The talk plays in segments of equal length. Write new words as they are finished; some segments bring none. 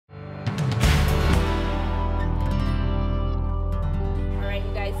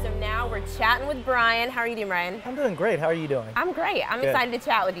We're chatting with Brian. How are you doing, Brian? I'm doing great. How are you doing? I'm great. I'm Good. excited to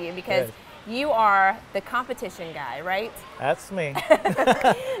chat with you because you are the competition guy, right? That's me.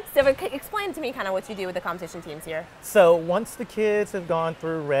 So explain to me kind of what you do with the competition teams here. So once the kids have gone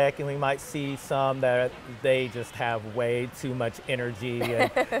through rec, and we might see some that they just have way too much energy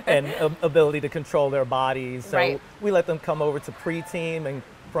and ability to control their bodies. So we let them come over to pre-team, and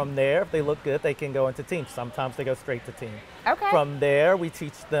from there, if they look good, they can go into team. Sometimes they go straight to team. Okay. From there, we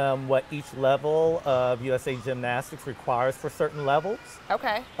teach them what each level of USA Gymnastics requires for certain levels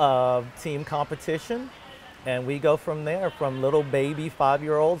of team competition. And we go from there, from little baby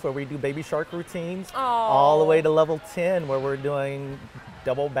 5-year-olds where we do baby shark routines, all the way to level 10 where we're doing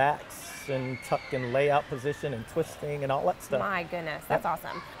double backs and tuck and layout position and twisting and all that stuff. My goodness, that's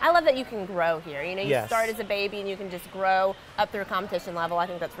awesome. I love that you can grow here. You know, you start as a baby and you can just grow up through a competition level. I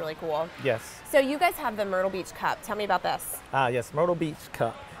think that's really cool. Yes. So you guys have the Myrtle Beach Cup. Tell me about this. Yes, Myrtle Beach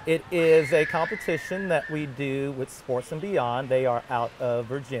Cup. It is a competition that we do with Sports and Beyond. They are out of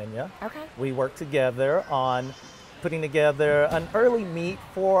Virginia. Okay. We work together on putting together an early meet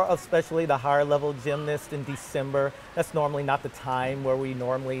for especially the higher level gymnasts in December. That's normally not the time where we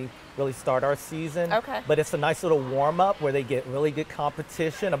normally really start our season. Okay. But it's a nice little warm up where they get really good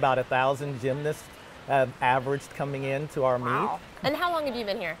competition. About 1,000 gymnasts have averaged coming into our meet. And how long have you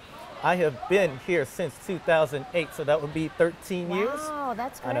been here? I have been here since 2008, so that would be 13 years. Wow,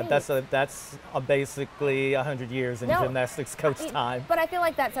 that's great. I know, that's basically 100 years in gymnastics coach time. But I feel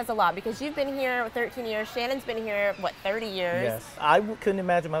like that says a lot because you've been here 13 years. Shannon's been here, what, 30 years? Yes, I couldn't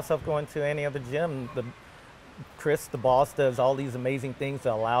imagine myself going to any other gym. Chris, the boss, does all these amazing things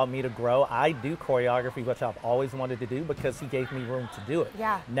to allow me to grow. I do choreography, which I've always wanted to do because he gave me room to do it.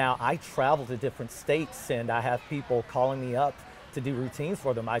 Yeah. Now I travel to different states and I have people calling me up to do routines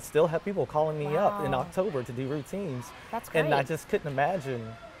for them. I still have people calling me up in October to do routines. That's great. And I just couldn't imagine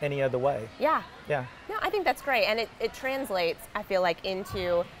any other way. Yeah. Yeah. No, I think that's great. And it translates, I feel like,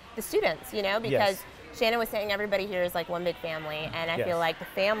 into the students, you know, because Shannon was saying everybody here is like one big family, and I feel like the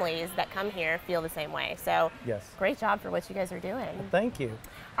families that come here feel the same way. So great job for what you guys are doing. Well, thank you.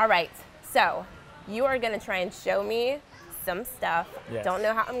 All right, so you are gonna try and show me some stuff. Don't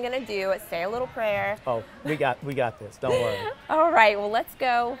know how I'm gonna do it. Say a little prayer. Oh, we got this, don't worry. All right, well, let's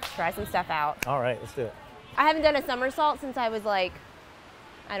go try some stuff out. All right, let's do it. I haven't done a somersault since I was like,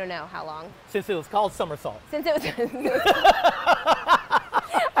 I don't know how long. Since it was called somersault. Since it was,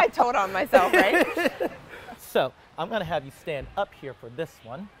 I told on myself, right? So I'm gonna have you stand up here for this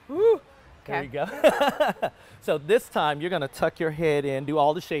one. Woo. There you go. So this time you're gonna tuck your head in, do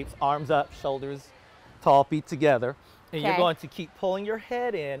all the shapes, arms up, shoulders tall, feet together. And you're going to keep pulling your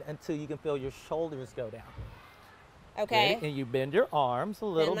head in until you can feel your shoulders go down. Okay. Ready? And you bend your arms a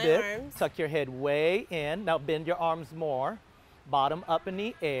little bit. Tuck your head way in. Now bend your arms more. Bottom up in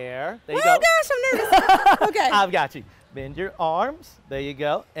the air. There you go. Oh gosh, I'm nervous. Okay. I've got you. Bend your arms. There you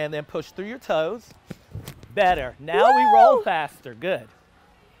go. And then push through your toes. Better. Now we roll faster. Good.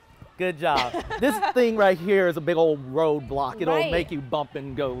 Good job. This thing right here is a big old roadblock. It'll make you bump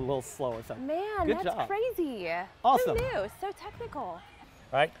and go a little slower. So man, good that's job. Crazy. Awesome. Who knew? So technical.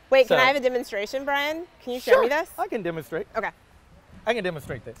 Right. Wait, can I have a demonstration, Brian? Can you show me this? I can demonstrate. Okay. I can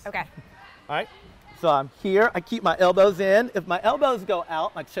demonstrate this. Okay. All right. So I'm here. I keep my elbows in. If my elbows go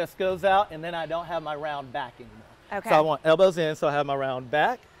out, my chest goes out, and then I don't have my round back anymore. Okay. So I want elbows in, so I have my round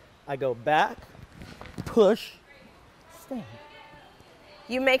back. I go back, push, stand.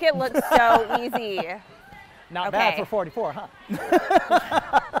 You make it look so easy. Not bad for 44, huh?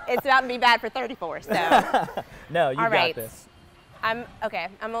 It's about to be bad for 34, so. No, you got this. I'm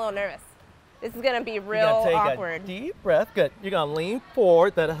a little nervous. This is gonna be real awkward. Take a deep breath. Good. You're gonna lean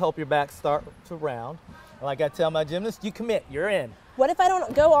forward. That'll help your back start to round. And like I tell my gymnasts, you commit. You're in. What if I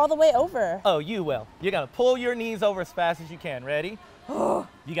don't go all the way over? Oh, you will. You're gonna pull your knees over as fast as you can. Ready? You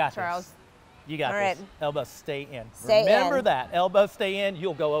got this. You got this. Elbows stay in. Remember that. Elbows stay in.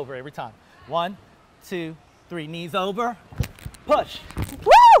 You'll go over every time. 1, 2, 3. Knees over. Push.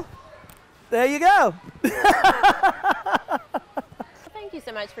 Woo! There you go. Thank you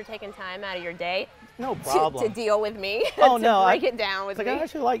so much for taking time out of your day. No problem. To deal with me. Oh, no. Break it down with me. I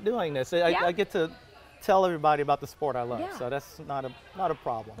actually like doing this. I get to tell everybody about the sport I love, so that's not a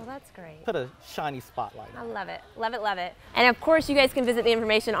problem. Well, that's great. Put a shiny spotlight on it. I love it, love it, love it. And of course, you guys can visit the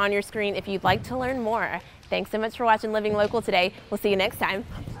information on your screen if you'd like to learn more. Thanks so much for watching Living Local today. We'll see you next time.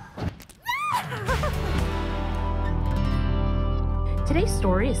 Today's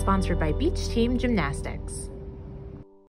story is sponsored by Beach Team Gymnastics.